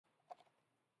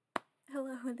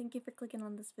Hello, and thank you for clicking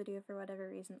on this video. For whatever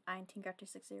reason, I'm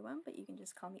TeenCrafter601, but you can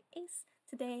just call me Ace.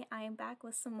 Today, I am back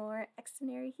with some more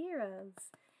Xdinary heroes.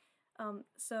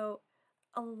 So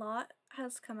a lot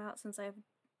has come out since I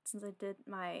did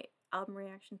my album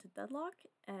reaction to Deadlock,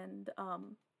 and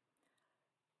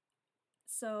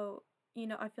so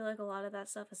I feel like a lot of that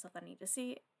stuff is stuff I need to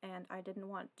see, and I didn't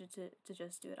want to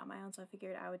just do it on my own, so I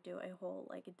figured I would do a whole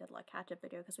a Deadlock catch-up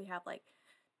video because we have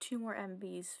 2 more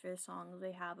MVs for the songs.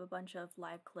 We have a bunch of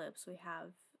live clips. We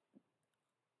have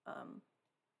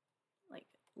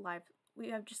we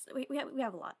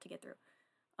have a lot to get through.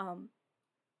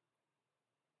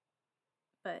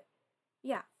 But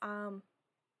yeah,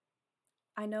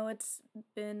 I know it's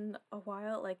been a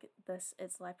while.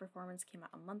 Its live performance came out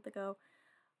a month ago.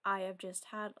 I have just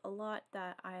had a lot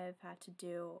that I have had to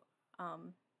do.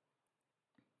 I've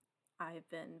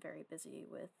been very busy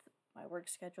with my work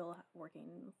schedule,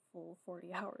 working full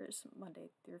 40 hours Monday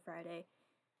through Friday,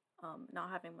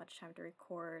 not having much time to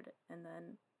record, and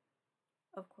then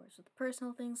of course with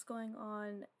personal things going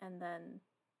on, and then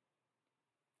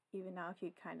even now, if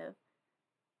you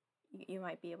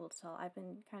might be able to tell, I've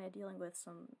been kind of dealing with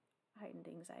some heightened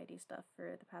anxiety stuff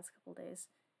for the past couple days,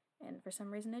 and for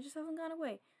some reason it just hasn't gone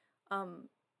away.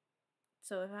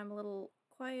 So if I'm a little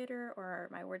quieter, or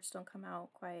my words don't come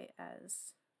out quite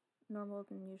as normal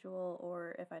than usual,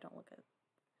 or if I don't look at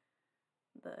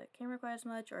the camera quite as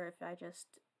much, or if I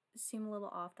just seem a little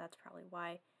off, that's probably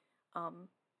why.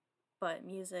 But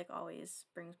music always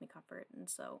brings me comfort, and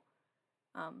so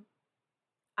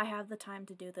I have the time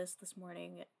to do this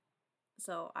morning,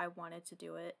 so I wanted to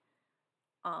do it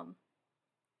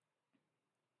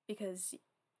because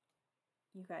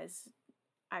you guys,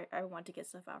 I want to get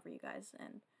stuff out for you guys,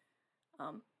 and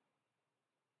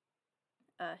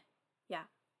yeah,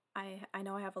 I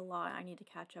know I have a lot I need to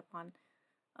catch up on.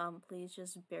 Please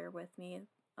just bear with me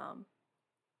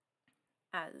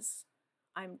as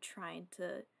I'm trying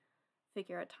to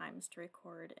figure out times to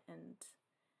record and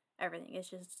everything. It's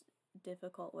just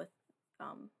difficult with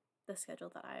the schedule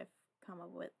that I've come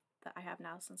up with, that I have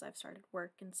now since I've started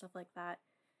work and stuff like that,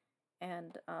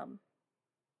 and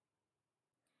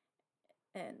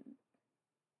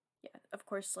yeah, of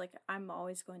course, I'm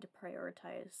always going to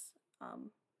prioritize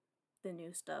the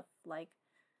new stuff. Like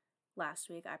last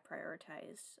week I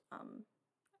prioritized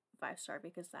 5-star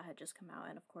because that had just come out,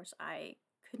 and of course I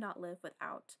could not live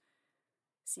without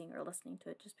seeing or listening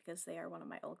to it, just because they are one of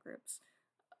my old groups.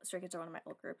 Stray Kids are one of my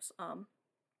old groups. And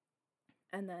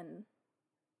then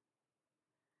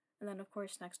of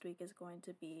course next week is going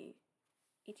to be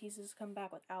ETZ's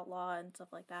comeback with Outlaw and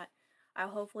stuff like that. I'll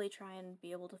hopefully try and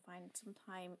be able to find some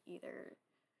time, either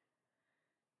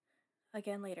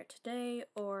again later today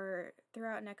or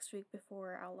throughout next week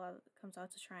before Outlaw comes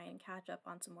out, to try and catch up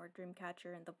on some more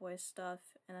Dreamcatcher and The Boys stuff,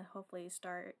 and then hopefully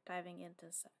start diving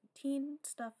into 17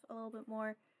 stuff a little bit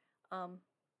more.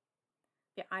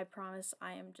 Yeah, I promise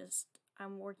I'm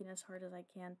working as hard as I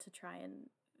can to try and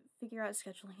figure out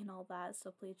scheduling and all that,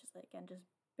 so please just just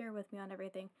bear with me on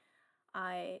everything.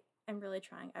 I am really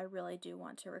trying. I really do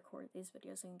want to record these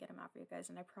videos and get them out for you guys,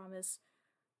 and I promise,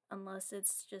 unless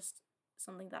it's just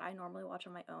something that I normally watch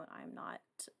on my own, I'm not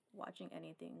watching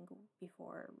anything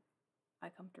before I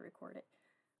come to record it.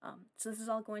 So this is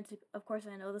all going to, of course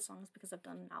I know the songs because I've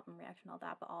done an album reaction and all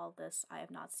that, but all of this, I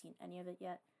have not seen any of it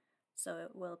yet, so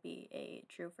it will be a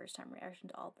true first time reaction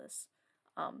to all this.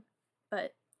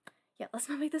 But yeah, let's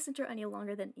not make this intro any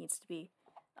longer than it needs to be.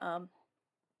 And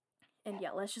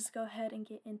yeah, let's just go ahead and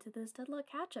get into this Deadlock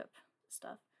catch-up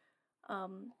stuff.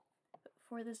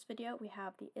 For this video, we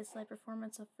have the It's Live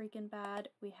performance of Freakin' Bad,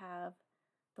 we have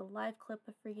the live clip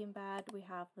of Freakin' Bad, we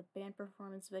have the band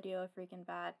performance video of Freakin'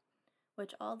 Bad,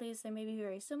 which all these, they may be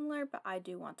very similar, but I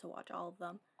do want to watch all of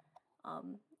them.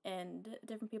 And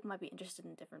different people might be interested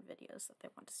in different videos that they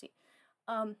want to see.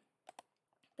 Then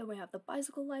we have the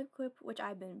bicycle live clip, which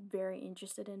I've been very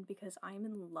interested in because I'm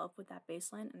in love with that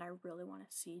bass line and I really want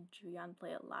to see Juyeon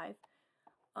play it live.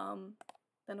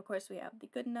 Then of course we have the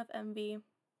Good Enough MV,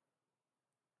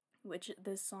 which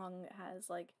this song has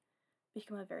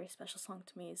become a very special song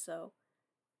to me, so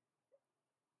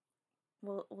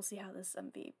we'll see how this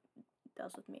MV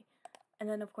does with me. And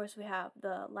then of course we have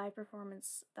the live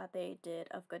performance that they did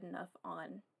of Good Enough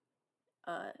on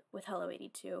with Hello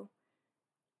 82.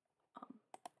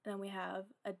 And then we have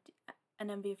an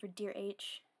MV for Dear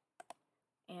H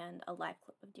and a live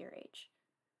clip of Dear H.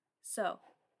 So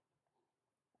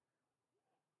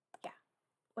yeah,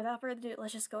 without further ado,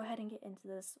 let's just go ahead and get into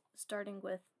this, starting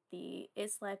with the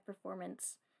It's Live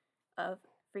performance of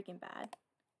Freakin' Bad.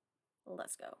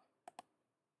 Let's go.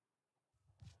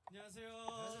 안녕하세요.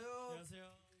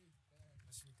 안녕하세요.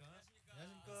 안녕하십니까? 안녕하십니까?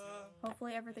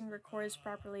 hopefully everything records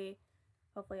properly.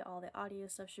 Hopefully all the audio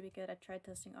stuff should be good. I tried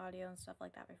testing audio and stuff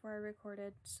like that before I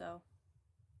recorded, so.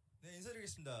 네,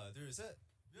 인사드리겠습니다. 둘, 셋.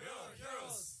 We are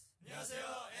heroes. 안녕하세요,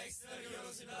 Xdinary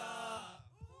히어로즈입니다.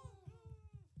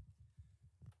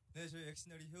 네, 저희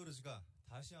엑스디너리 히어로즈가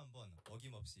다시 한번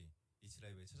어김없이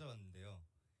이치라이브에 찾아왔는데요.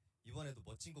 이번에도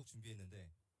멋진 곡 준비했는데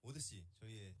오드씨,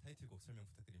 저희의 타이틀곡 설명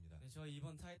부탁드립니다. 네, 저희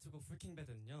이번 타이틀곡 브레이킹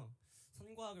배드는요,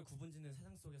 선과 악을 구분짓는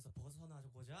세상 속에서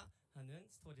벗어나고자 하는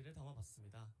스토리를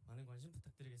담아봤습니다. 많은 관심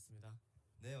부탁드리겠습니다.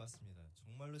 네, 맞습니다.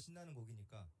 정말로 신나는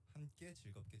곡이니까 함께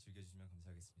즐겁게 즐겨주시면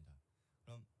감사하겠습니다.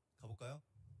 그럼 가볼까요?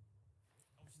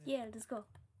 Yeah, let's go.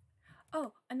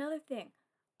 Oh, another thing.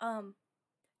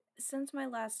 Since my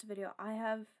last video, I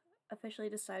have officially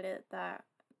decided that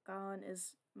Gaon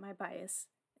is my bias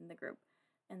in the group.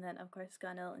 And then, of course,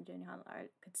 Ganil and Jinhan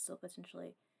could still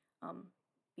potentially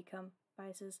become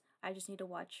biases. I just need to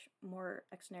watch more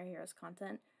Xdinary Heroes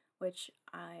content, which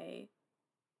I've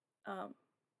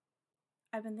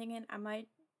been thinking I might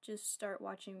just start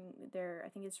watching their, I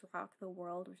think it's Rock the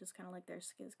World, which is kind of like their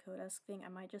Skiz Code-esque thing. I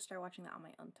might just start watching that on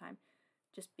my own time,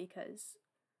 just because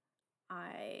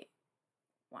I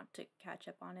want to catch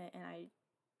up on it, and I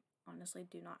honestly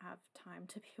do not have time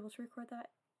to be able to record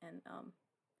that, and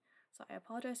so I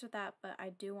apologize for that, but I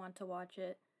do want to watch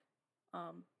it.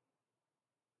 But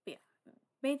yeah,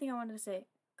 main thing I wanted to say,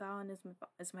 Gaon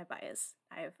is my bias.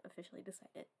 I have officially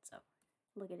decided, so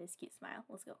look at his cute smile.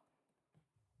 Let's go.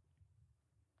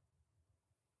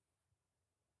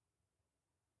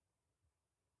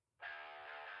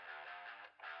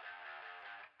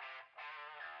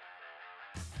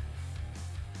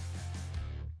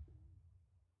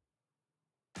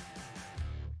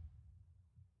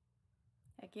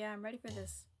 Heck yeah, I'm ready for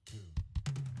this.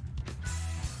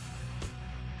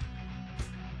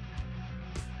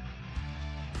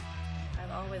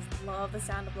 I've always loved the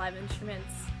sound of live instruments.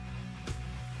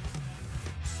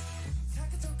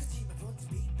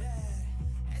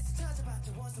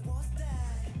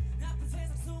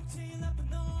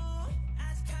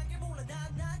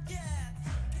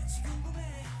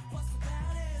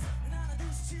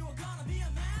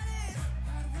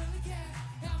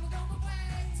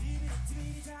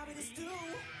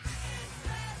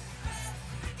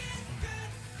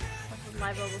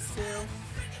 Live vocals too.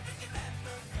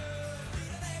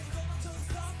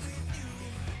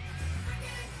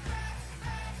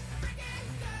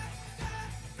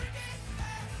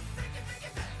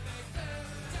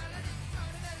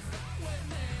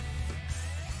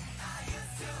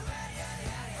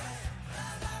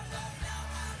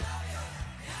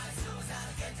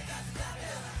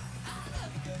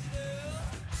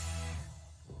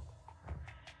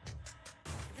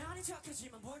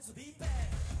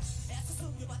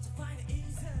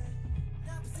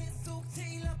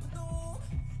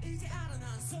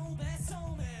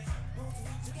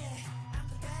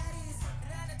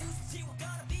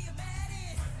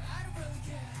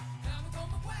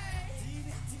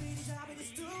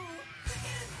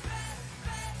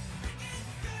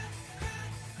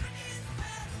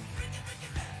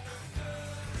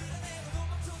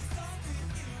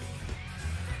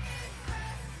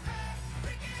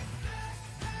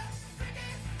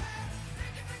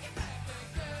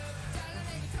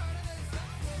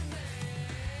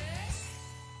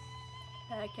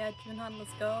 Heck yeah, Junhan,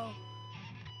 let's go.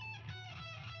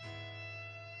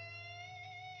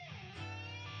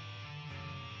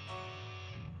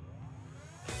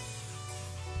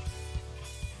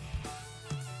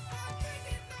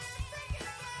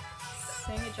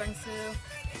 Sing it, Jungsu.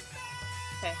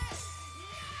 Okay.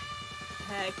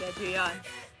 Heck yeah, Juyeon.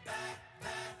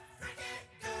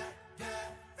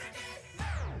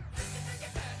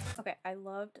 Okay, I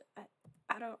loved,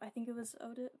 I think it was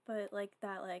Odit, but like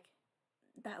that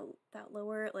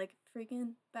lower, like,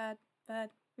 freaking bad,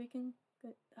 freaking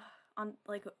good, on,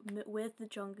 like, with the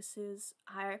Jungsu's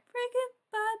higher, freaking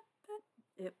bad,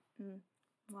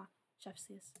 mwah, chef's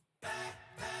kiss.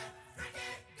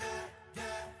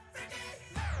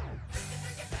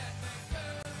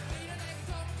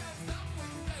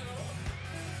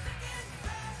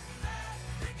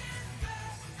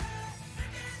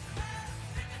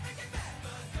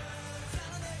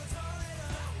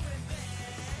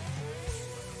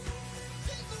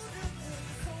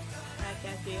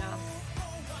 Yeah.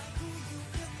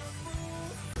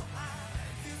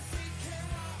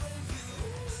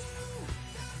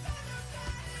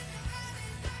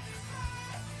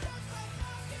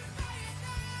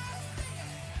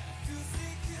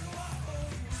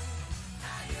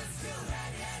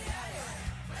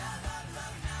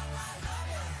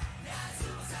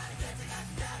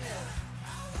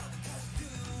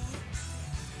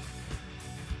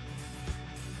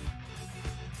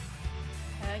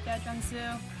 Heck yeah, Jungsu.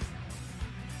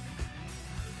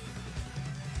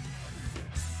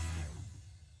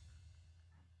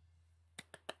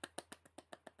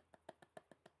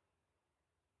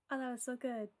 Oh, that was so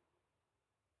good.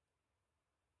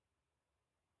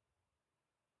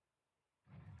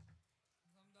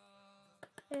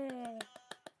 Hey.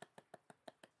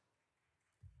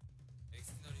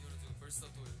 엑스디너리 히어로즈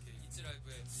벌써 또 이렇게 이치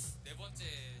라이브에 네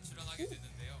번째 출연하게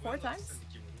됐는데요. 4 times?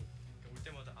 느낌으로 올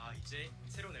때마다 아 이제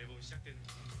새로운 앨범이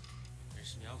시작되는구나.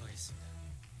 열심히 하고 가겠습니다.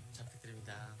 잘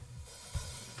부탁드립니다.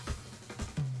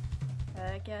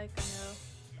 Heck yeah, Kuno.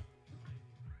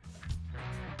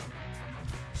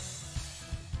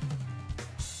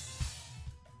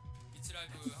 이치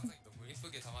라이브 항상 너무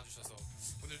예쁘게 담아주셔서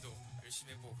오늘도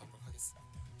열심히 해보고 가도록 하겠습니다.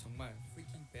 정말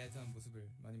프리킹 배드한 모습을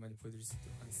많이 보여드릴 수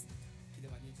있도록 하겠습니다. 기대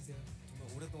많이 해주세요.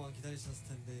 정말 오랫동안 기다리셨을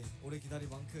텐데 오래 기다린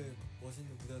만큼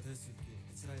멋있는 무대가 될 수 있게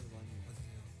이치라이브 많이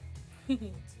봐주세요.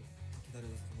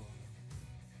 기다려줘서 고마워요.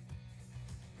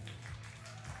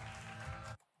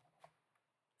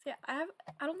 So yeah,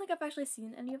 I don't think I've actually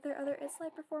seen any of their other It's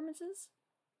Live performances.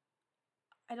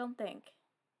 I don't think.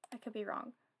 I could be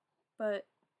wrong. But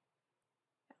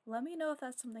let me know if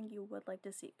that's something you would like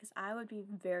to see, because I would be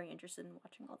very interested in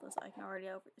watching all those. I can already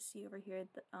see over here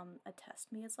the, a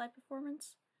Test Me It's Live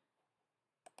performance.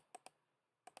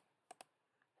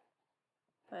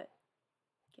 But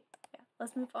okay, yeah,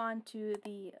 let's move on to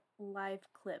the live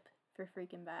clip for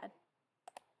Freakin' Bad.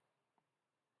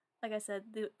 Like I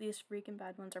said, these Freakin'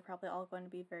 Bad ones are probably all going to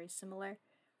be very similar,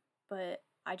 but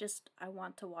I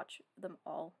want to watch them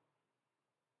all.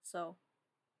 So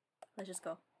let's just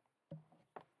go.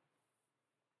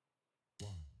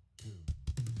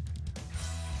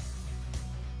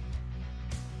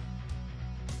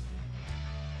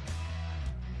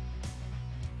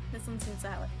 This one seems to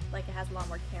have, like it has a lot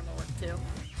more camera work too.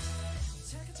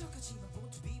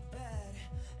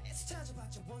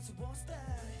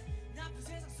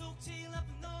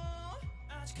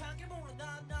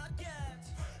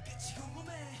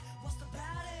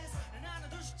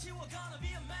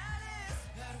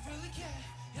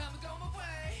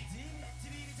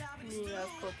 Ooh, that was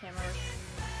cool camera work.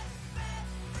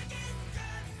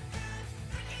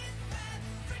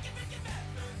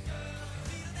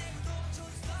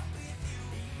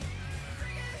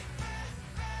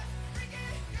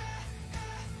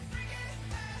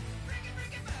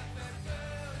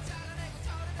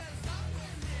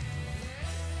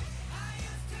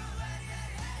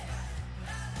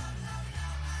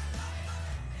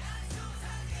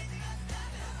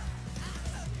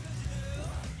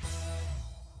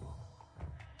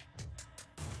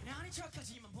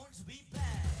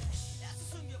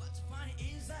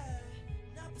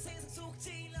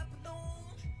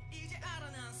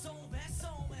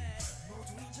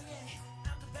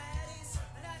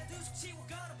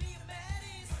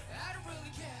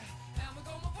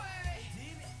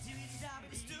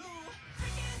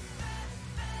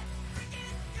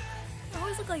 They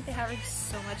always look like they're having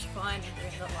so much fun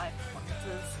during the live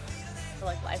performances, or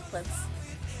like live clips.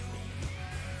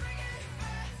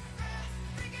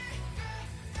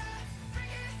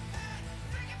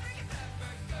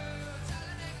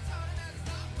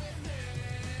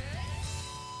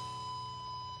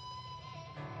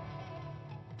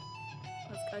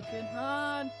 Let's go,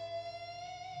 Junhan.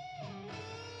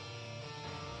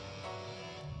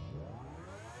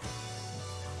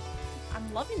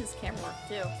 I'm loving this camera work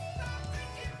too.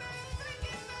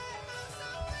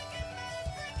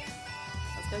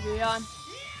 Let's go, Juyeon.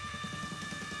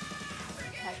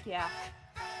 Heck yeah.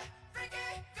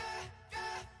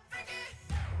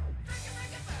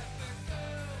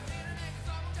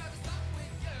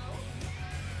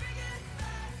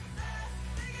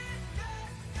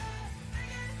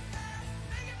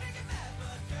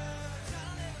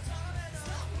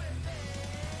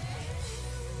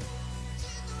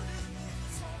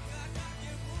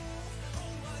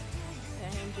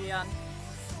 Dang, Juyeon.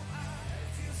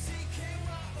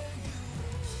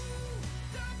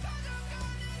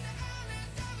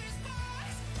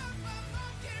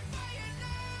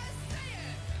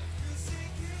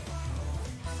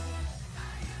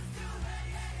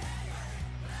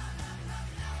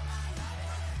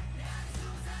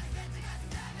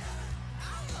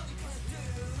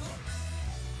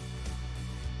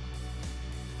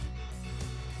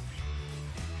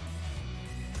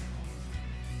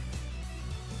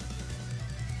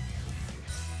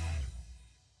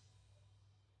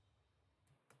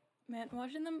 Man,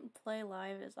 watching them play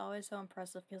live is always so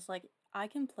impressive because, like, I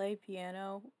can play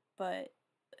piano, but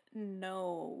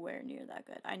nowhere near that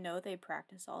good. I know they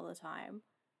practice all the time,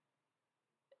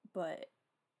 but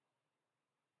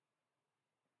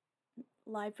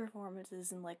live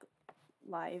performances and like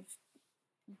live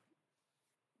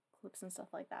clips and stuff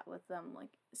like that with them,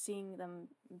 like seeing them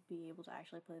be able to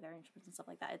actually play their instruments and stuff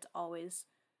like that, it's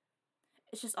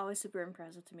just always super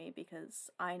impressive to me, because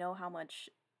I know how much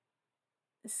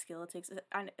skill it takes,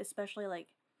 and especially like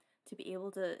to be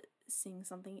able to sing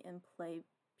something and play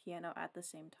piano at the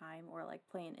same time, or like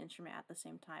play an instrument at the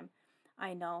same time.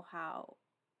 I know how,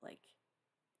 like,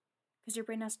 because your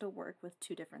brain has to work with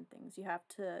two different things. You have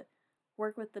to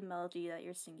work with the melody that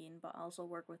you're singing, but also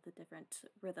work with the different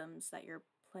rhythms that you're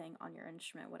playing on your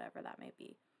instrument, whatever that may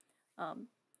be.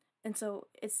 And so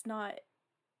it's not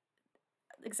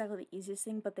exactly the easiest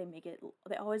thing, but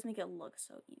they always make it look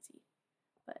so easy.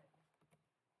 But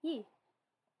yeah.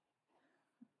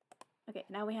 Okay,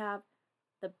 now we have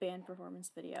the band performance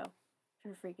video for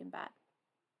Freaking Bad.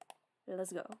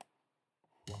 Let's go.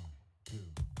 1, 2.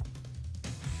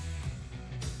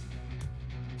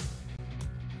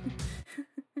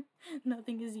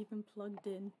 Nothing is even plugged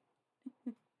in.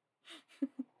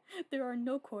 There are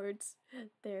no chords.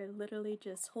 They're literally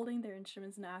just holding their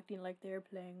instruments and acting like they're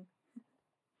playing.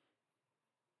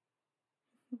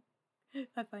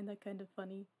 I find that kind of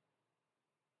funny.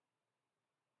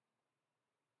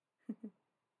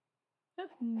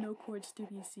 No chords to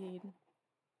be seen.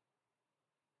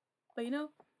 But you know,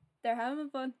 they're having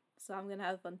fun, so I'm gonna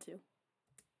have fun too.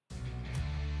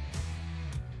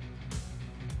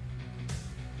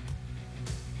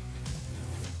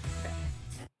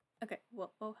 Okay,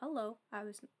 well, oh, hello. I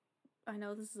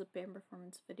know this is a band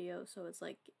performance video, so it's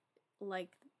like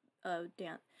a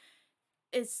dance.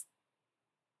 It's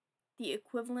the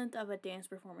equivalent of a dance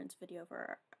performance video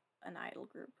for an idol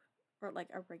group, or like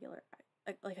a regular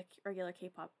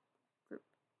K-pop group.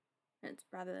 And it's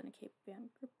rather than a K-band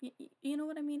group. You know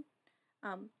what I mean?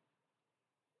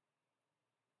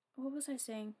 What was I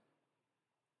saying?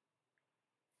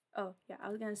 Oh yeah, I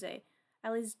was gonna say,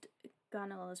 at least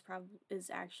Ganel is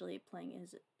actually playing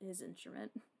his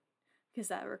instrument, because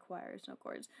that requires no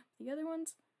chords. The other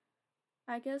ones,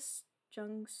 I guess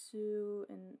Jungsu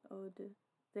and Ode,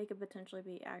 they could potentially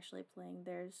be actually playing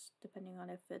theirs, depending on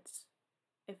if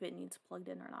it needs plugged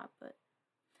in or not. But,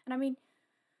 and I mean,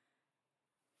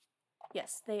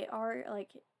 yes, they are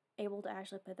like able to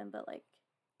actually play them, but like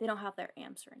they don't have their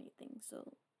amps or anything.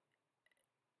 So,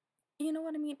 you know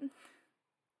what I mean?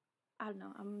 I don't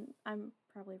know. I'm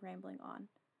probably rambling on.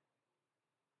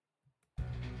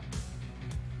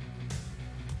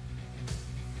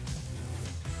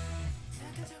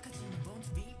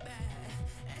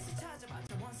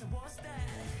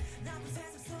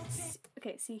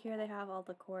 Okay, see here they have all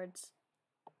the chords.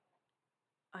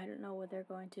 I don't know what they're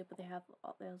going to, but they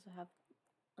also have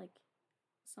like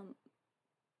some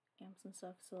amps and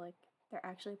stuff, so like they're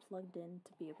actually plugged in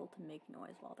to be able to make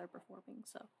noise while they're performing,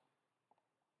 so.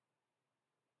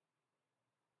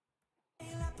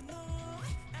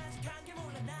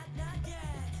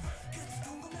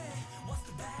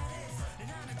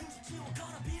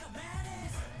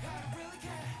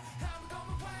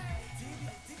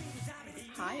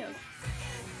 Hi.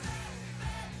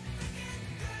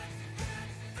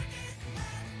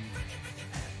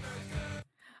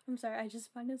 I'm sorry, I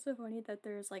just find it so funny that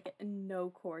there's like no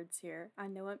chords here. I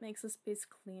know it makes the space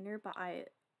cleaner, but I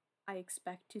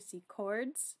expect to see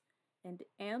chords and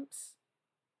amps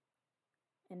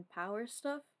and power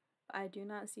stuff, but I do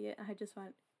not see it. I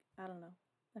don't know.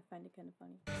 I find it kind of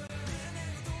funny.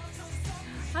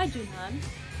 Hi, Junhan.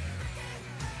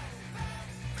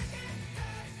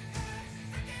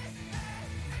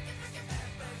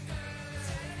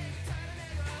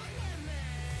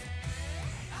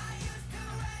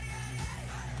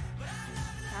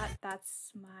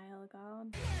 That's Smile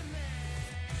God.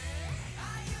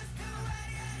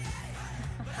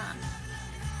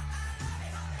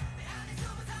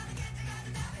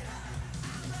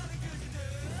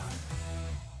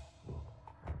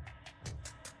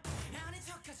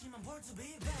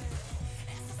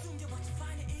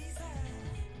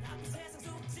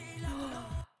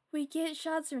 We get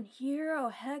shots from Hero,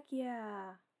 heck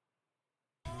yeah.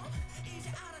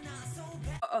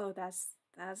 Oh, that's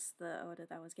the Oda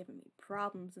that was giving me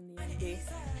problems in the MV.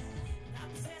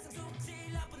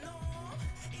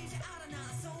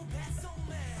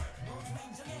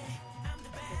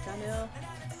 Daniel.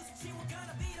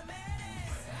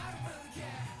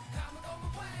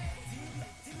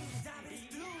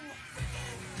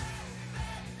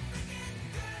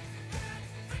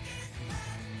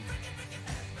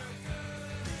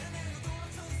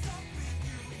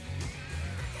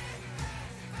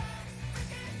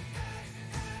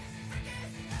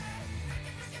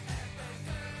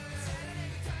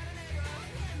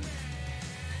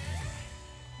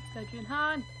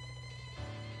 Seo-Jun-han.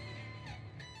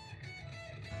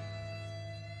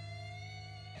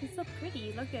 He's so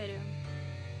pretty. Look at him.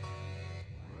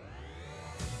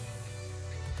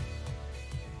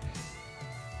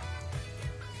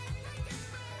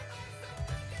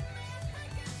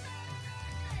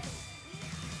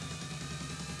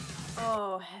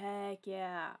 Oh, heck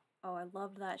yeah. Oh, I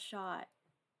loved that shot.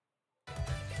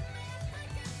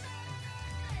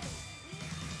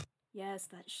 Yes,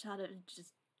 that shot of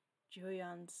just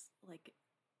Juyeon's like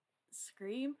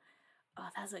scream. Oh,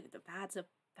 that's a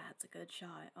good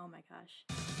shot. Oh my gosh.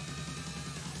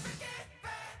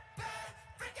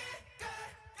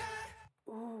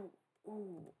 Ooh,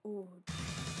 ooh, ooh.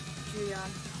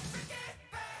 Juyeon.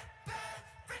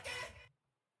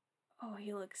 Oh,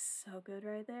 he looks so good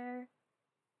right there.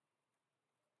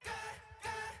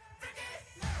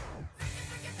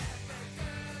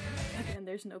 Again,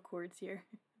 there's no chords here.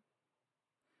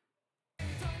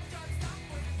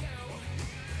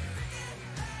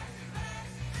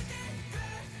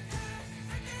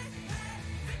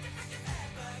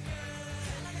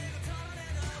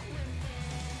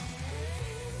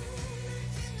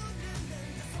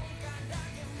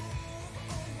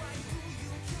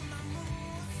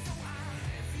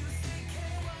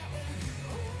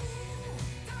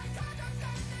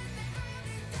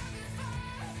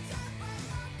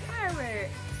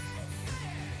 Fireworks!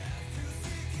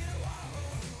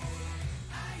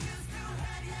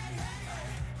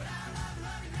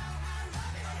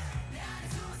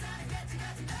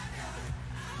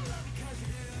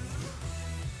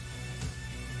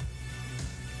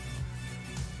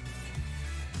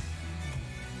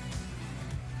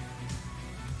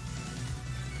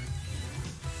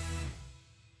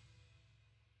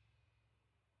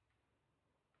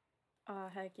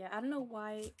 Heck yeah. I don't know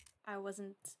why I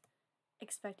wasn't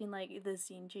expecting like the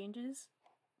scene changes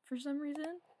for some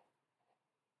reason.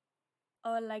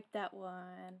 Oh, I like that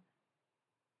one.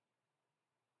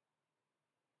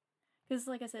 Because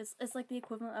like I said, it's like the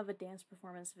equivalent of a dance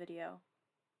performance video.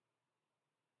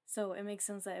 So it makes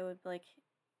sense that it would like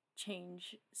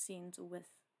change scenes with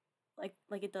like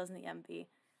it does in the MV.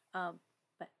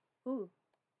 But ooh.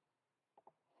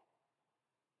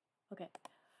 Okay.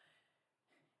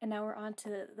 And now we're on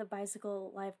to the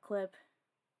bicycle live clip.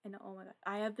 And oh my god,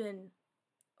 I have been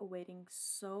waiting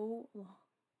so long.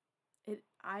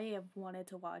 I have wanted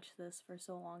to watch this for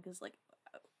so long because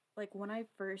like when I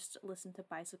first listened to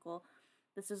Bicycle,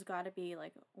 this has got to be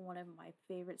like one of my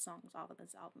favorite songs off of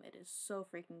this album. It is so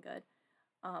freaking good.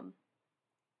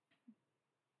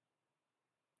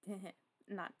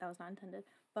 Not that was not intended,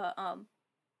 but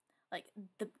like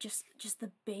the just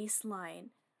the bass line.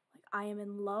 Like I am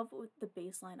in love with the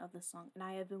bass line of the song, and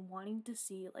I have been wanting to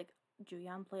see like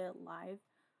Juyeon play it live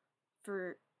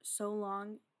for so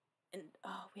long. And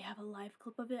oh, we have a live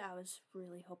clip of it. I was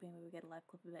really hoping we would get a live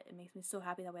clip of it. It makes me so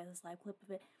happy that we have this live clip of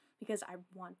it because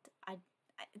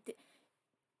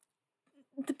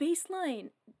the bass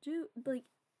line, dude, like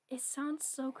it sounds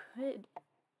so good.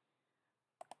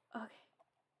 Okay,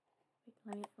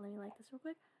 wait, let me like this real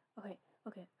quick.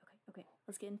 Okay.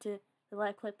 Let's get into the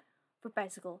live clip for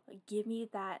Bicycle. Like, give me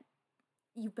that.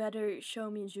 You better show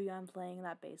me Juyeon playing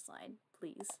that bass line,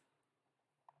 please.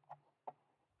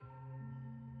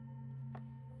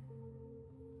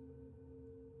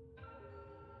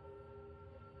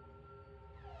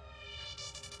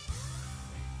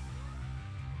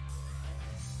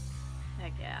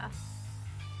 Heck yeah.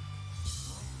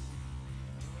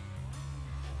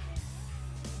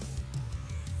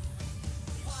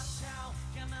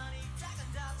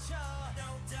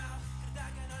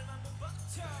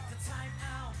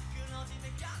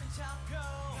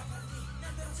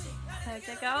 How's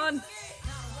it going?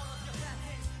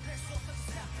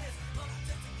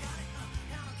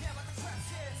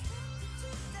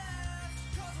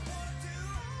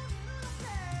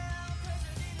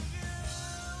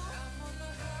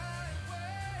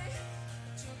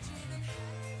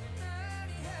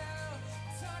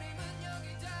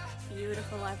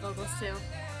 Beautiful live vocals too.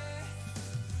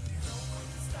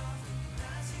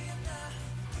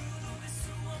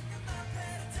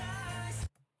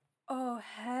 Oh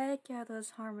heck yeah,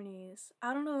 those harmonies.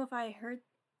 I don't know if I've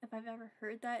ever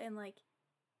heard that in like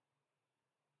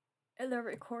the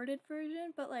recorded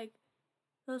version, but like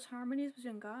those harmonies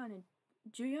between Ga and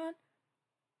Juyeon.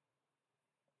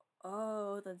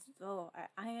 Oh,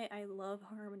 I love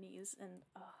harmonies and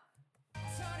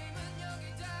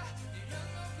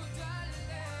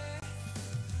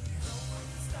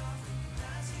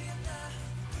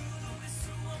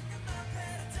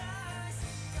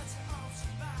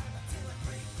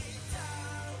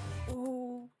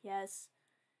oh yes.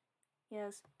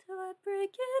 Yes, till I break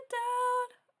it down.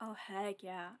 Oh heck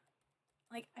yeah!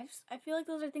 Like I feel like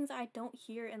those are things I don't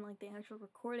hear in like the actual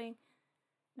recording,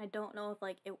 and I don't know if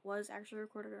like it was actually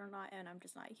recorded or not, and I'm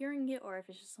just not hearing it, or if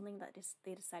it's just something that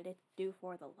they decided to do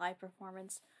for the live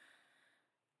performance.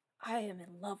 I am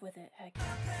in love with it. Heck yeah.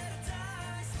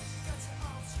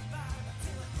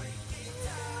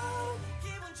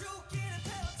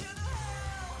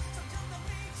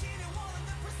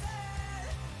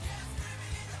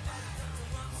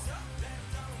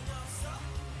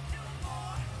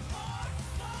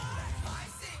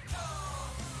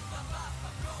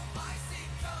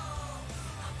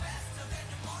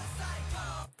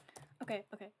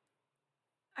 Okay.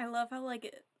 I love how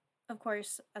like of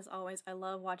course, as always, I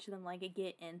love watching them like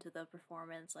get into the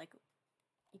performance. Like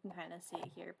you can kind of see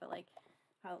it here, but like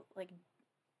how like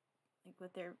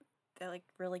what they're like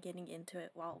really getting into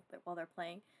it while they're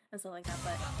playing and stuff like that.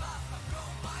 But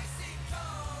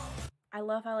I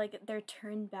love how like they're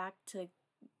turned back to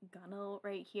Gunnel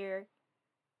right here.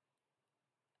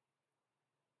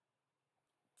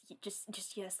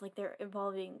 Just yes, like they're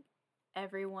involving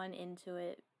everyone into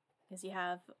it because you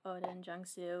have Oda and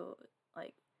Jungsu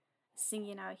like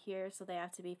singing out here, so they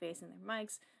have to be facing their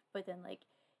mics. But then like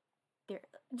they're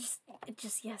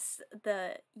just yes,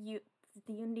 the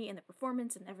unity and the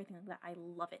performance and everything like that. I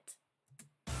love it.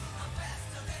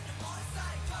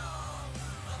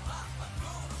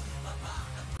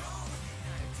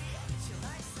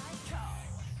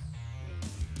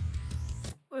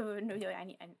 Wait, no,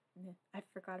 I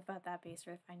forgot about that bass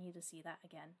riff. I need to see that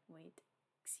again. Wait,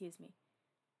 excuse me.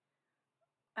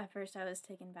 At first, I was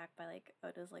taken back by like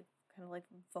Oda's like kind of like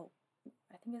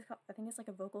I think it's like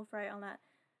a vocal fry on that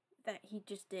he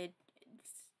just did,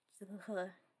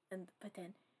 and but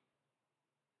then.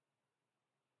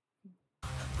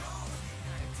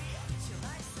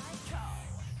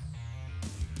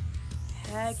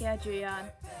 Heck yeah, Juyeon.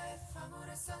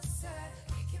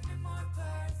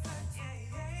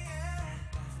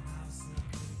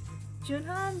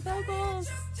 Junhan vocals!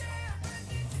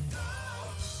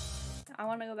 I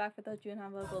want to go back for those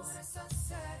Junhan vocals.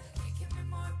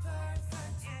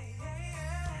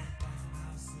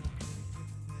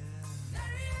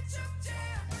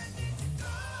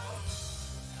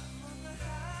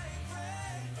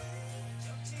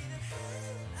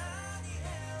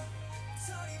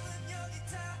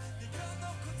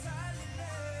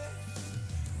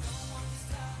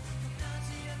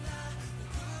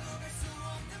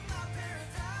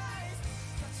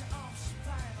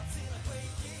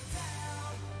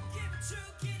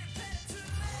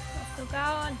 Let's go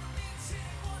on.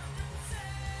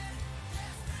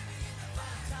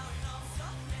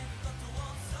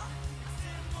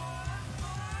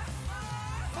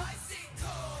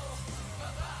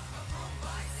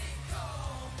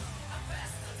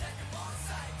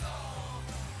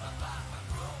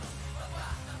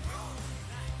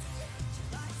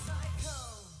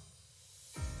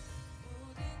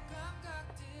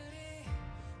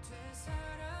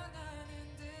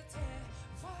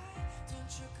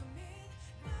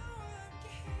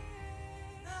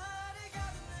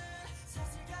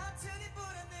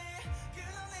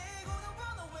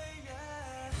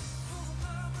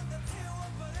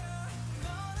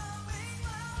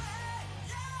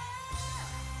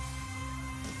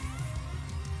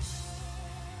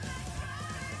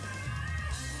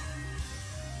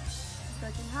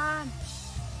 Junhan.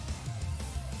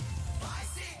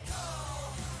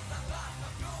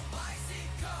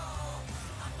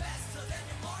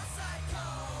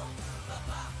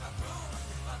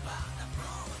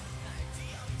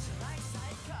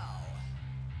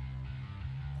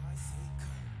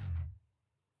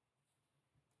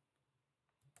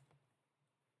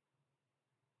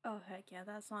 Oh heck yeah,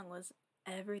 that song was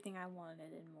everything I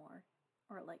wanted and more.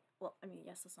 Or like, well, I mean,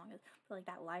 yes, the song is, but like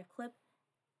that live clip,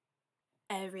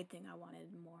 everything I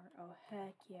wanted and more. Oh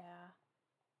heck yeah.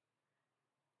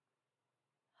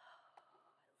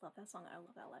 I love that song. I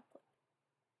love that live clip.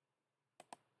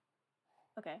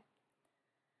 Okay.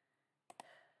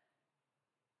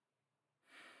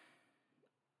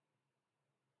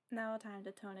 Now time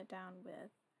to tone it down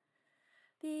with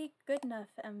the Good Enough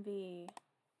MV.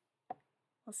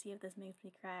 We'll see if this makes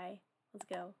me cry. Let's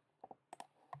go.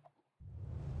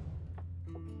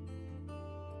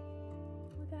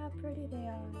 Look how pretty they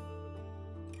are.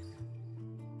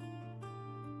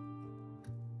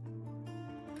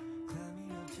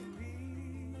 Climbing up to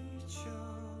reach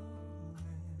your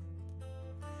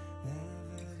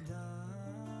never done.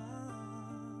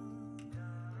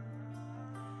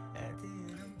 At the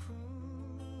end I'm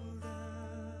pulled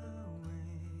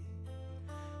away.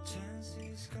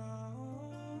 Chances gone.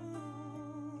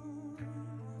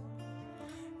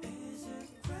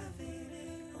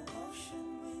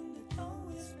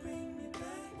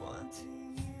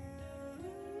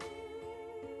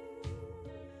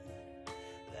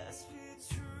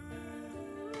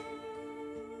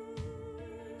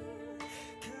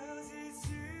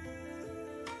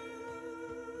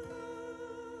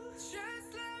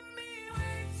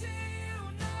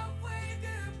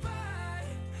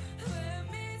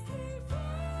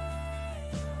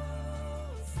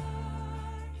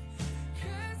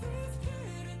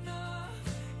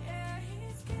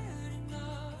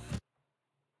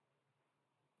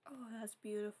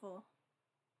 beautiful.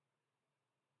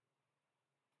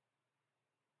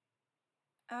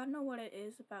 I don't know what it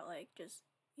is about, like, just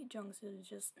Jungsu is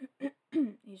just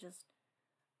he's just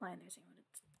lying there singing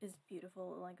it's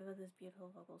beautiful, like with his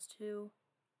beautiful vocals too.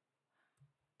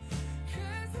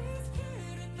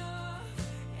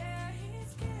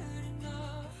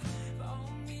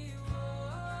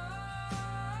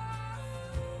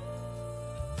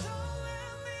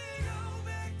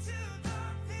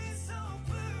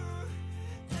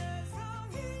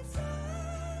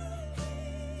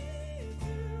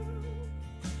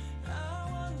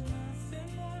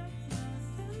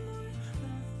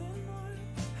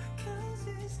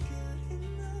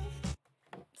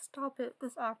 Stop it,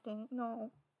 this acting,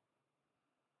 no.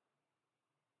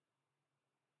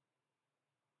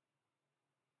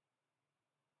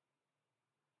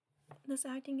 This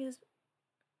acting is...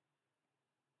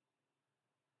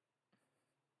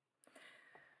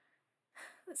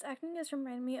 This acting is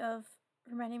reminding me of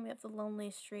the Lonely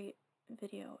Street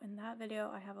video. In that video,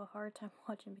 I have a hard time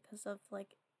watching because of,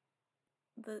 like,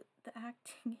 the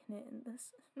acting in it, and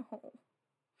this, no.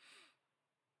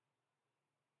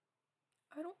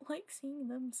 I don't like seeing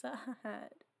them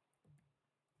sad.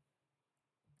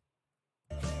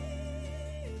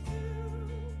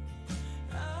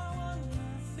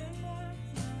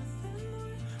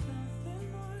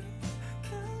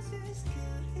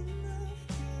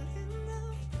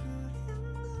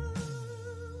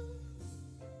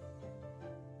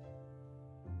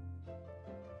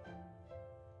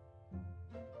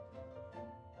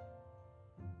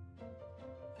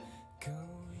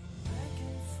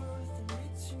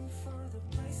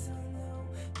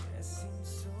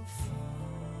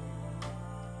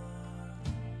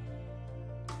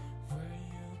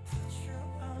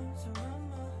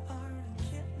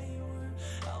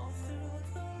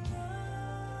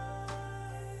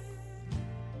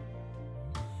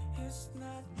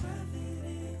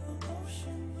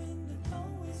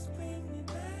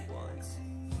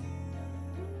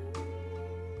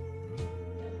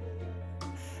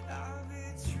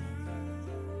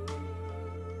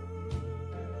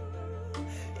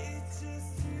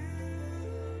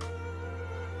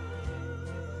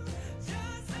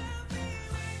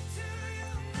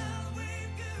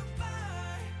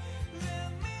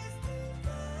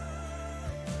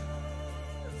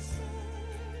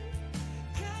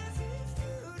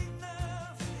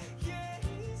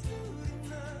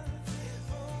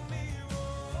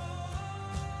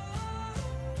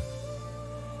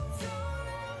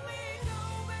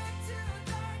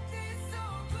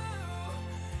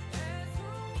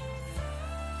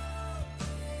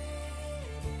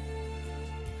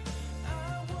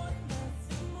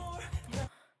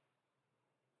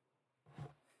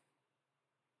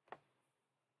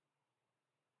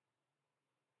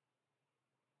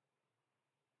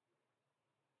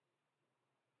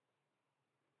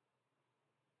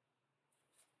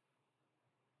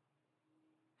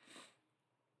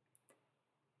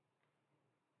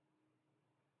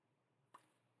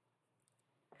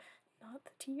 Not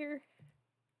the tear.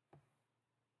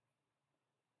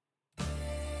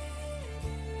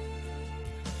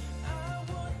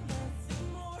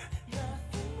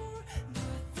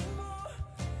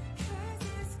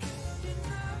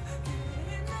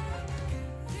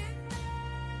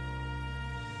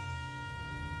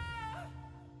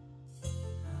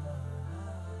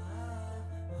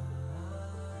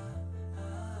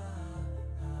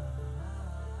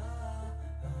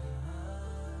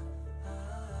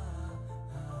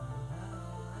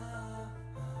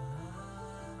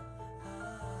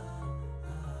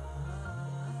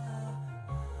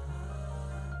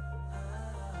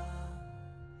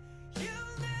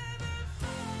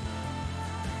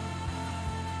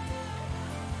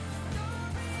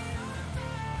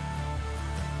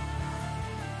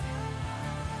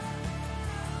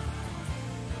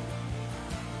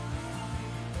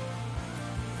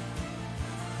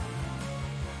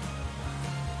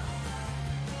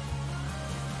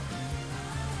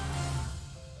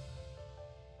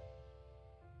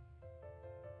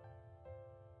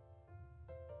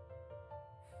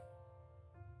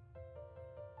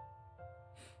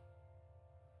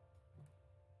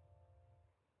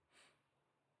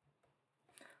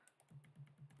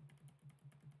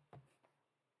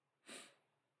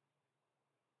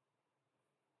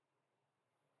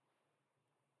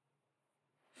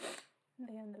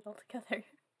 They ended all together.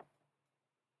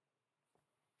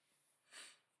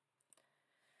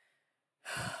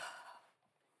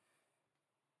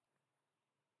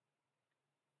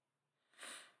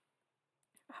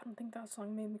 I don't think that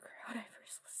song made me cry when I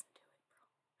first listened to it, bro.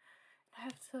 I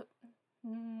have to...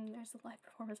 there's a live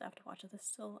performance I have to watch of this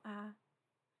still.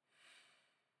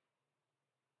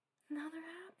 Now they're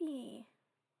happy.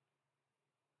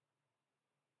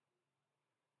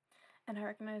 And I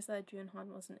recognize that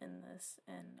Junhan wasn't in this,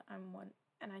 and I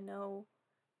know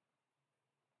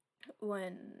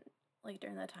when, like,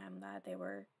 during the time that they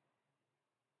were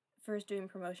first doing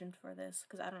promotion for this,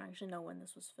 because I don't actually know when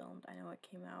this was filmed. I know it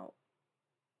came out,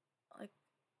 like,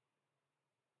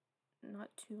 not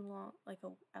too long, like,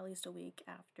 at least a week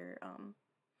after,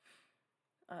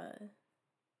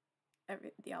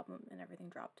 the album and everything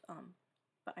dropped,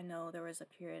 but I know there was a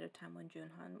period of time when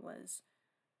Junhan was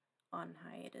on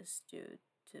hiatus due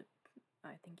to,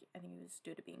 I think he was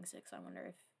due to being sick, so I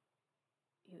wonder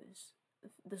if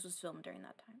this was filmed during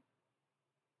that time.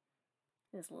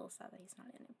 It's a little sad that he's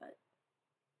not in it, but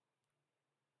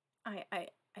I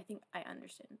think I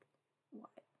understand why.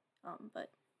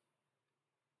 But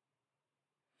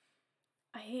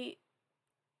I hate,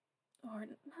 or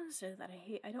not necessarily that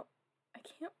I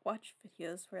can't watch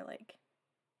videos where, like,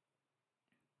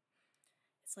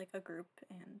 it's like a group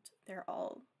and they're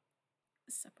all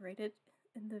separated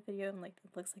in the video and, like,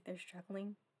 it looks like they're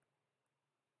struggling.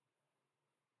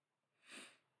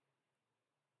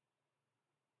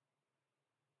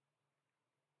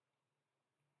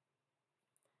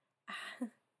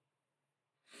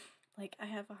 Like, I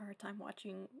have a hard time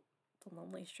watching the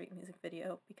Lonely Street music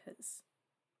video because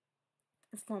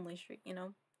it's Lonely Street, you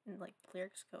know? And, like, the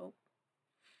lyrics go.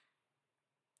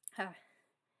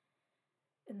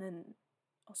 And then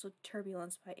also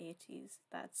Turbulence by ATEEZ.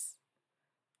 That's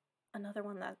another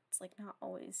one that's, like, not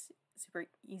always super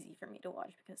easy for me to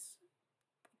watch because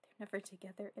they're never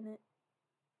together in it.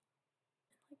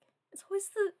 And, like, it's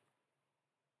always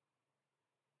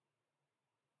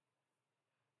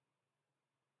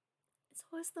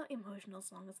the emotional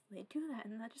songs that they do that,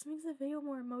 and that just makes the video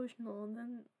more emotional, and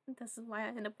then this is why I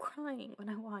end up crying when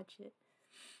I watch it.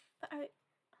 But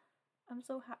I'm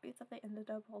so happy that they ended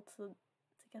up all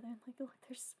together, and, like, look,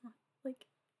 they're like,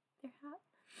 they're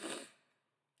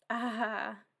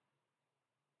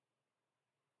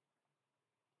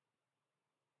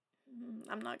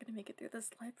I'm not gonna make it through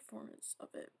this live performance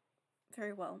of it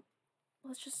very well.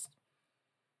 Let's just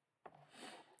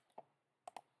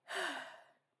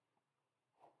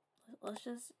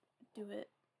do it,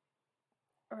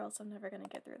 or else I'm never gonna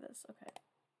get through this. Okay.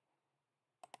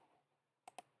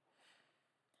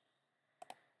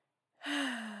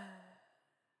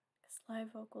 Because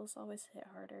live vocals always hit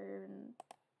harder, and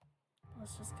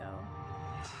let's just go.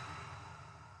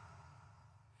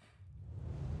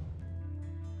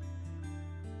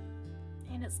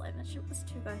 And it's live, and shit was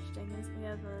too gosh dang this. We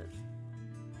have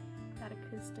that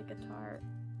acoustic guitar.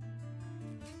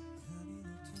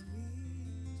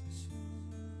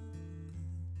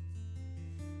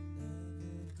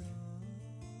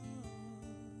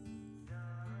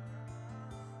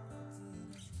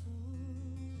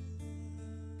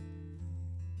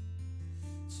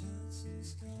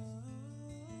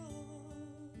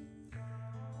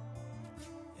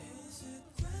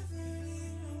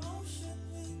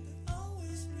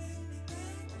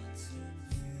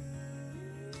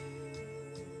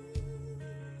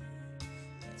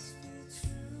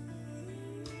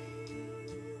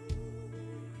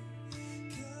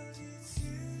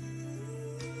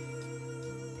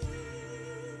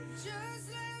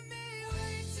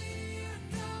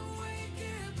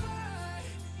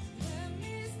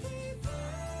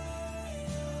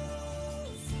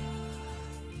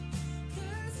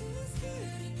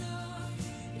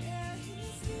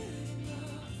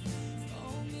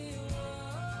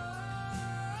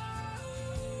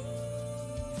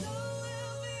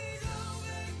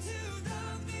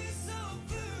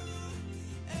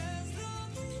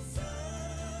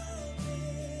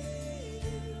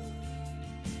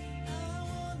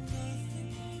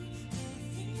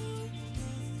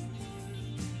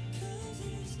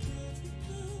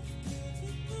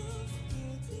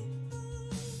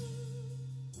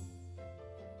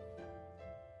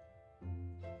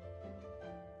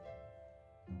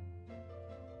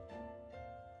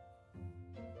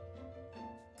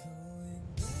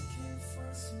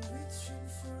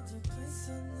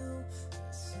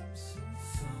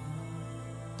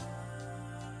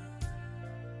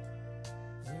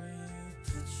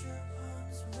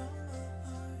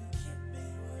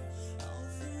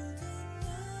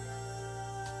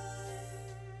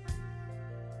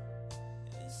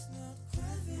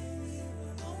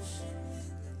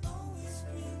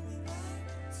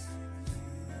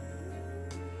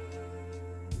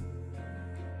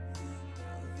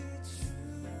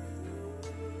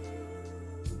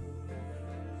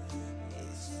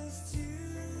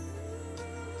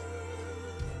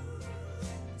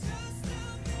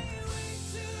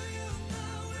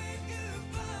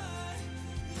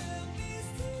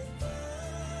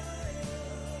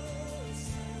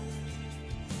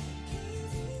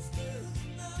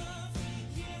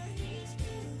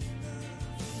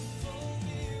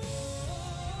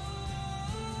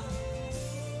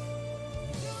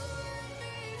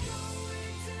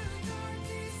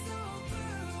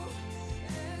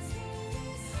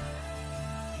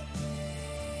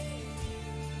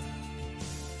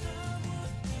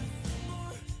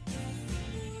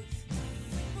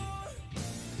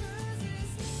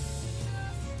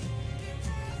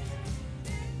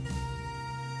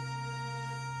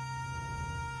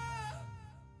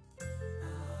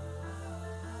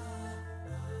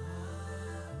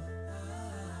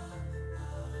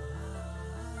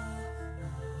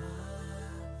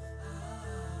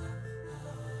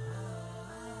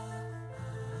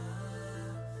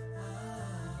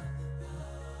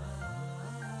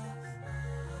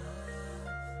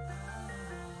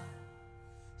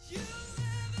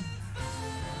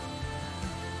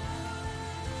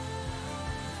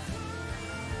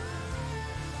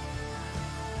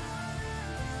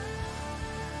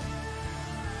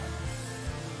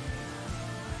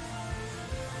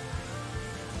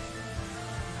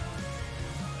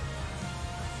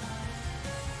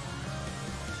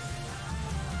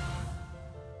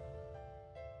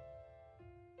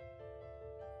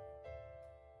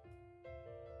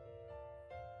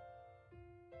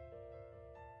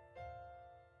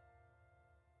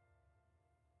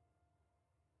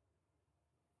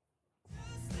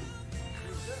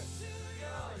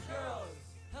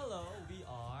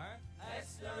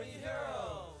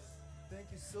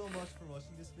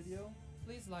 watching this video.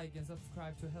 Please like and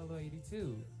subscribe to Hello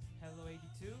 82. Hello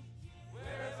 82.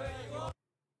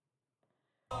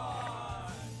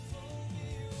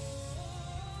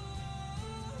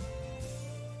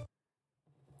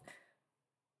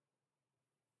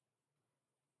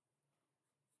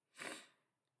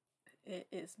 It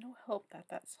is no help that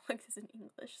that song is in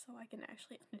English, so I can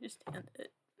actually understand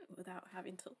it without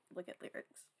having to look at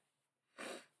lyrics.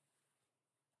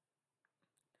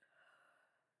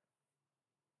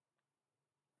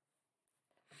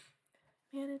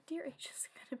 Man, a Dear Age is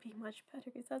gonna be much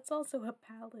better because that's also a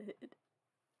ballad.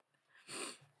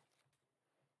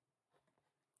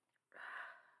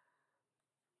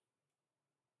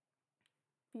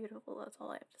 Beautiful, that's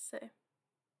all I have to say.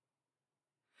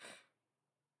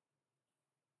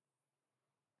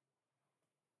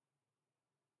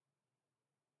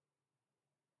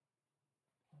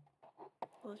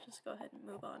 Let's just go ahead and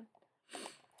move on.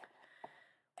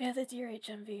 We have the Dear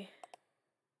HMV.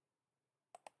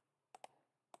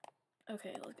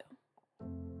 Okay, let's go.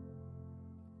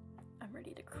 I'm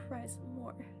ready to cry some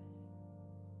more.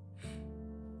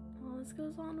 Well, this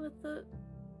goes on with the...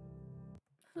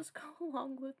 Let's go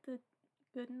along with the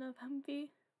Good Enough MV.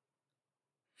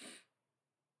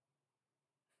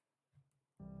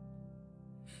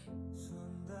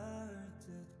 손 닿을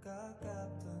듯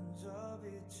가깝던 저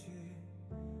빛이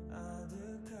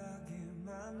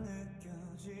아득하게만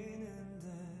느껴지는데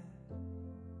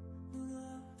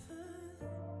눈앞은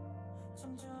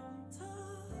점점 더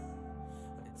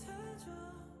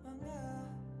흐릿해져만 가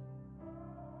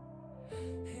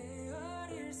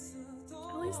헤아릴 수도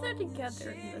At least they're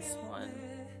together in this one.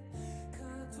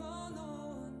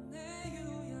 가둬놓은 내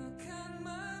유약한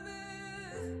맘에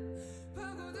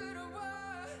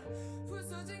파고들어와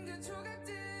부서진 그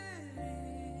조각들이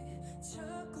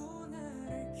자꾸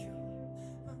나를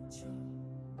켜망쳐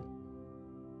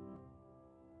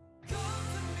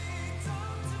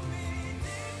Talk to me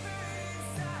deeper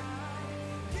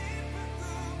inside 깊은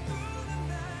꿈꾸는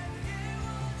날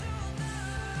깨워줘 나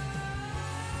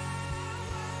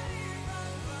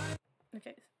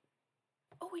Okay.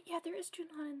 Oh wait, yeah, there is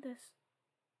Junhan in this.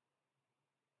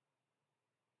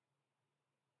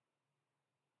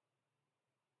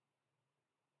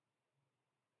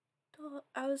 Duh,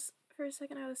 for a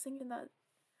second I was thinking that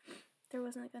there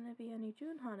wasn't gonna be any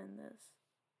Junhan in this.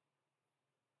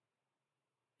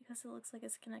 Because it looks like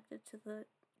it's connected to the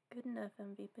Good Enough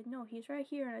MV, but no, he's right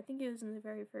here, and I think he was in the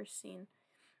very first scene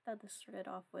that this started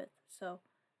off with, so...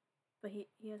 But he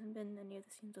hasn't been in any of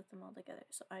the scenes with them all together,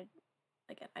 so I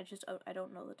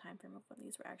don't know the time frame of when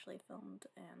these were actually filmed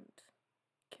and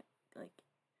like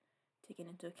taking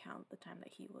into account the time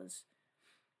that he was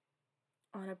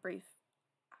on a brief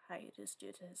hiatus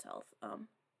due to his health.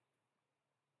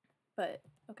 But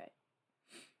okay.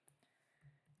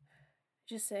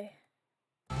 Just say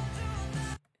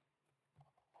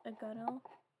Agano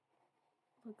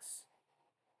looks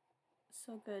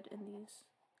so good in these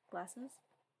glasses.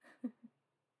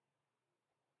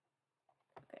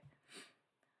 Okay.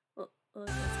 Well,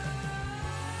 let's go.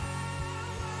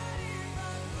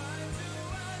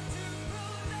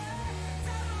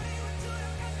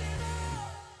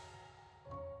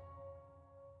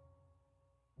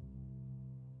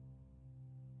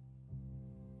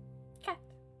 Cat.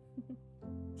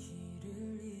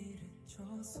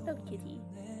 Oh, kitty.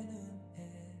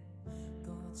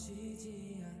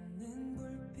 꺼지지 않는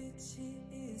불빛이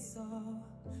있어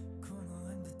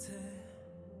공허한 듯해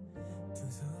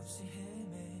두서없이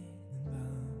헤매는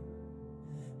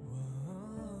밤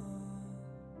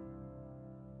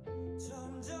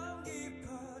점점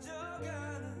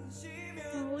깊어져가는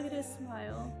Oh, look at his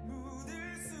smile.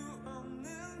 묻을 수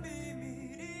없는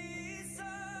비밀이 있어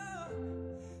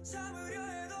참으려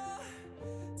해도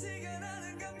티가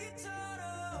나는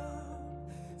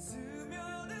감기처럼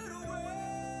수면으로 왜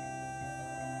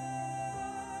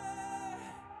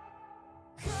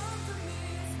Come to me,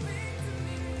 speak to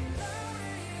me, louder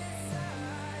inside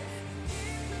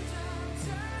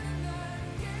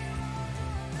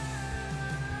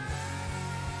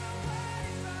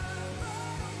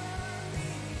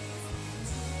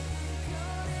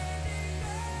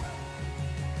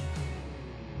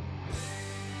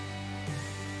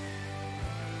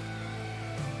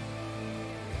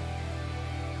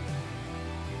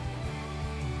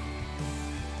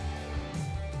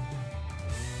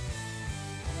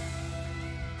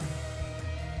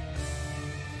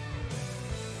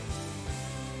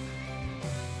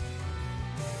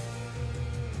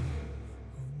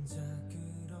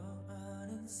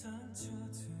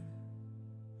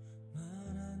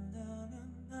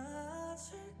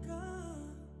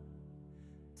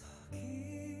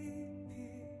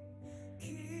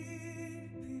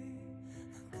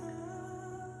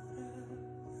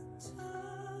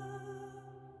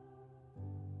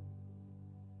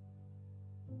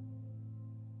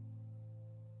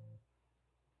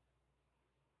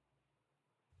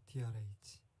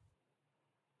TRH.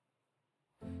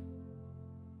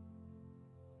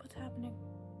 What's happening?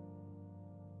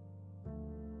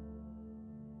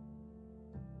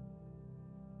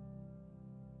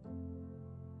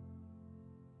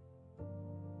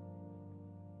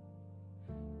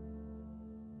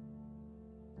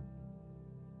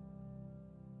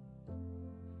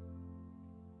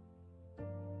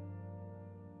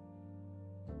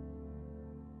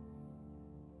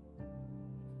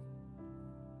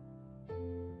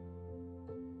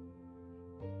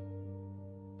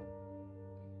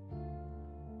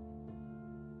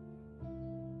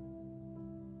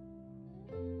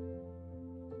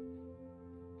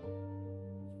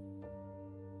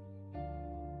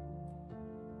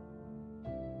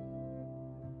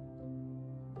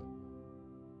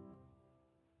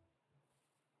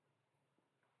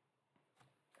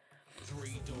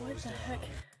 What the heck?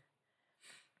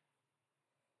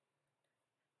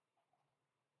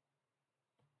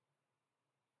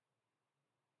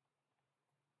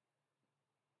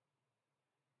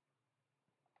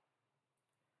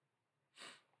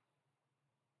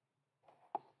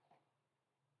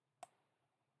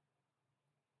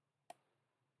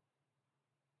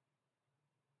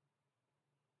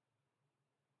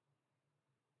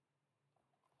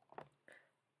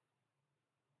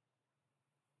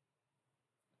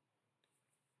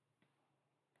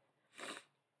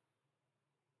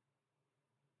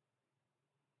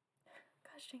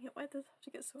 Gosh dang it, why does this have to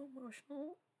get so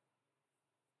emotional?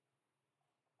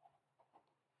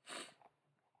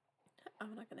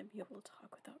 I'm not gonna be able to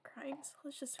talk without crying, so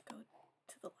let's just go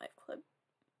to the live clip.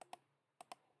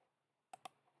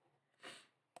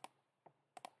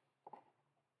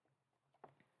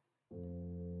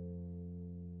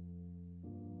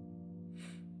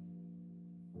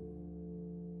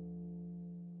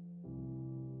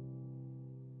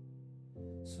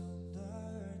 손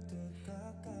닿을 듯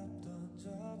가깝던 저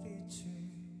빛이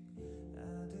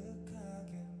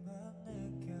아득하게만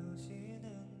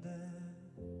느껴지는데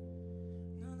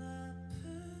눈앞은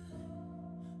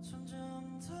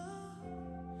점점 더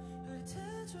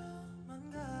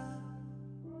흐릿해져만 가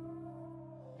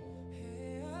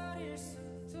헤아릴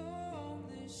수도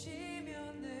없는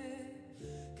심연에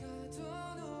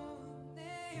가둬놓은 내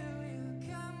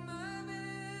유약한 맘에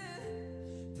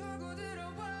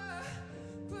파고들어와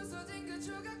부서진 그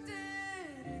조각들이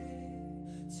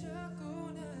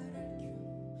자꾸 나를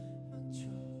껴맞춰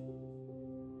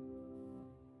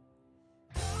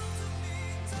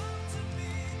Talk to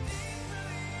me deeper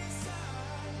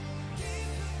inside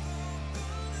깊은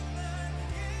꿈꾸는 날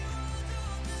깨워줘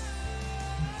나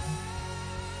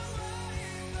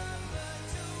Running my mind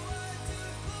toward the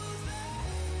blues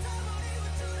다 버리고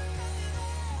돌아가는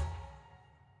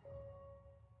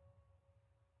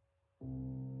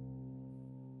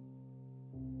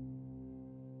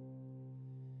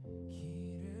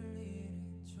길을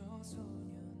잃은 저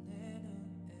소년의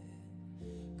눈에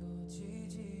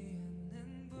꺼지지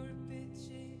않는 불빛이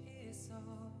있어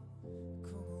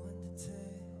공허한 듯해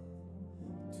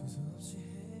두서없이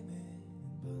헤매는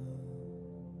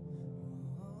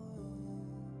밤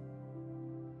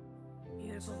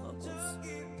Beautiful vocals. 점점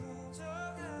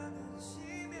깊어져가는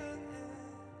심연에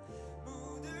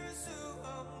묻을 수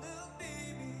없는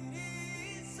비밀이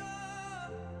있어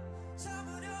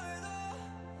참으려 해도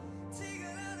티가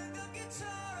나는 감기처럼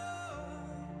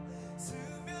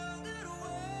스며들어 와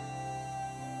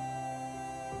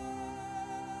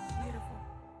Beautiful.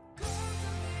 Call to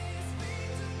me, speak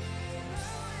to me,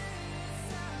 loud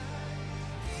inside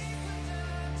깊은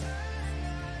잠자는 날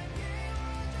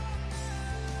깨워줘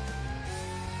나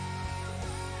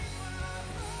Running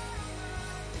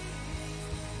my knees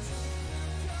좁은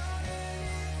별을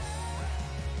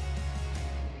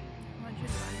Why'd you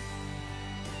run?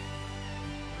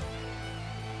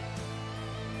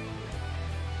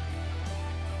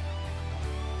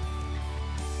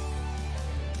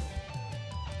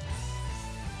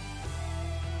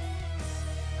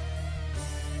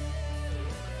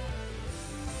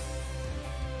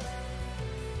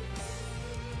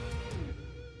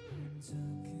 혼자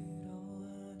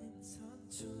끌어안은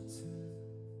상처들만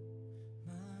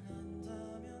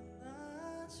한다면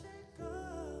나아질까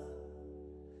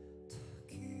더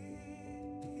깊이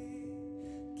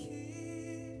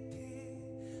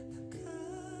난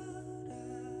가라앉아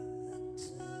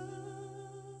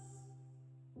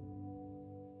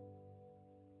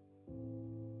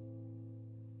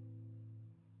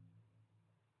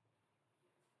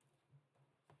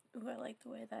Ooh, I like the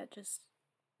way that just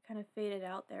kind of faded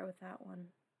out there with that one.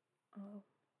 Oh.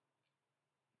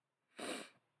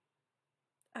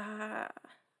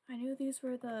 I knew these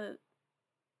were the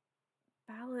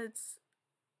ballads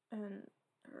and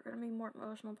they're gonna be more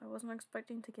emotional. I wasn't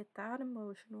expecting to get that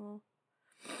emotional.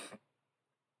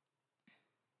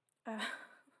 I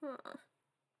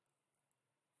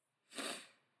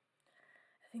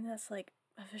think that's like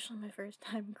officially my first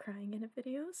time crying in a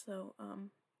video, so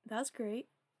that's great.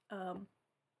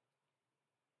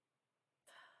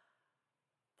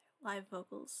 Live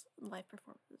vocals, live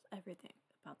performances, everything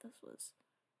about this was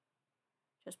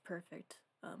just perfect.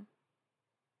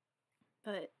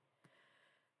 But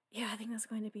yeah, I think that's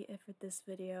going to be it for this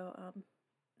video.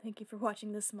 Thank you for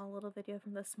watching this small little video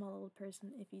from this small little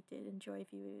person. If you did enjoy,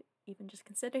 if you even just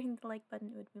considering the like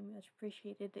button, it would be much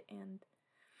appreciated. And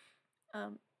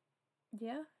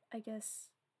yeah, I guess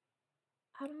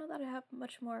I don't know that I have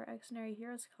much more Xdinary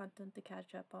Heroes content to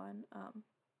catch up on.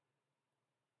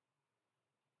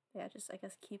 Yeah, just I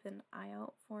guess keep an eye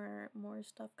out for more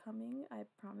stuff coming. I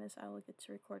promise I will get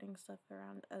to recording stuff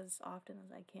around as often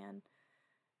as I can.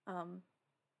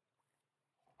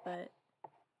 But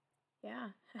yeah,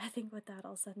 I think with that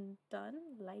all said and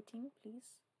done, lighting,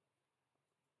 please.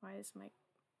 Why is my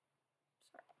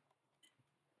sorry?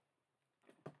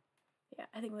 Yeah,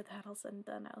 I think with that all said and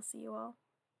done, I'll see you all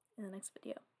in the next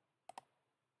video.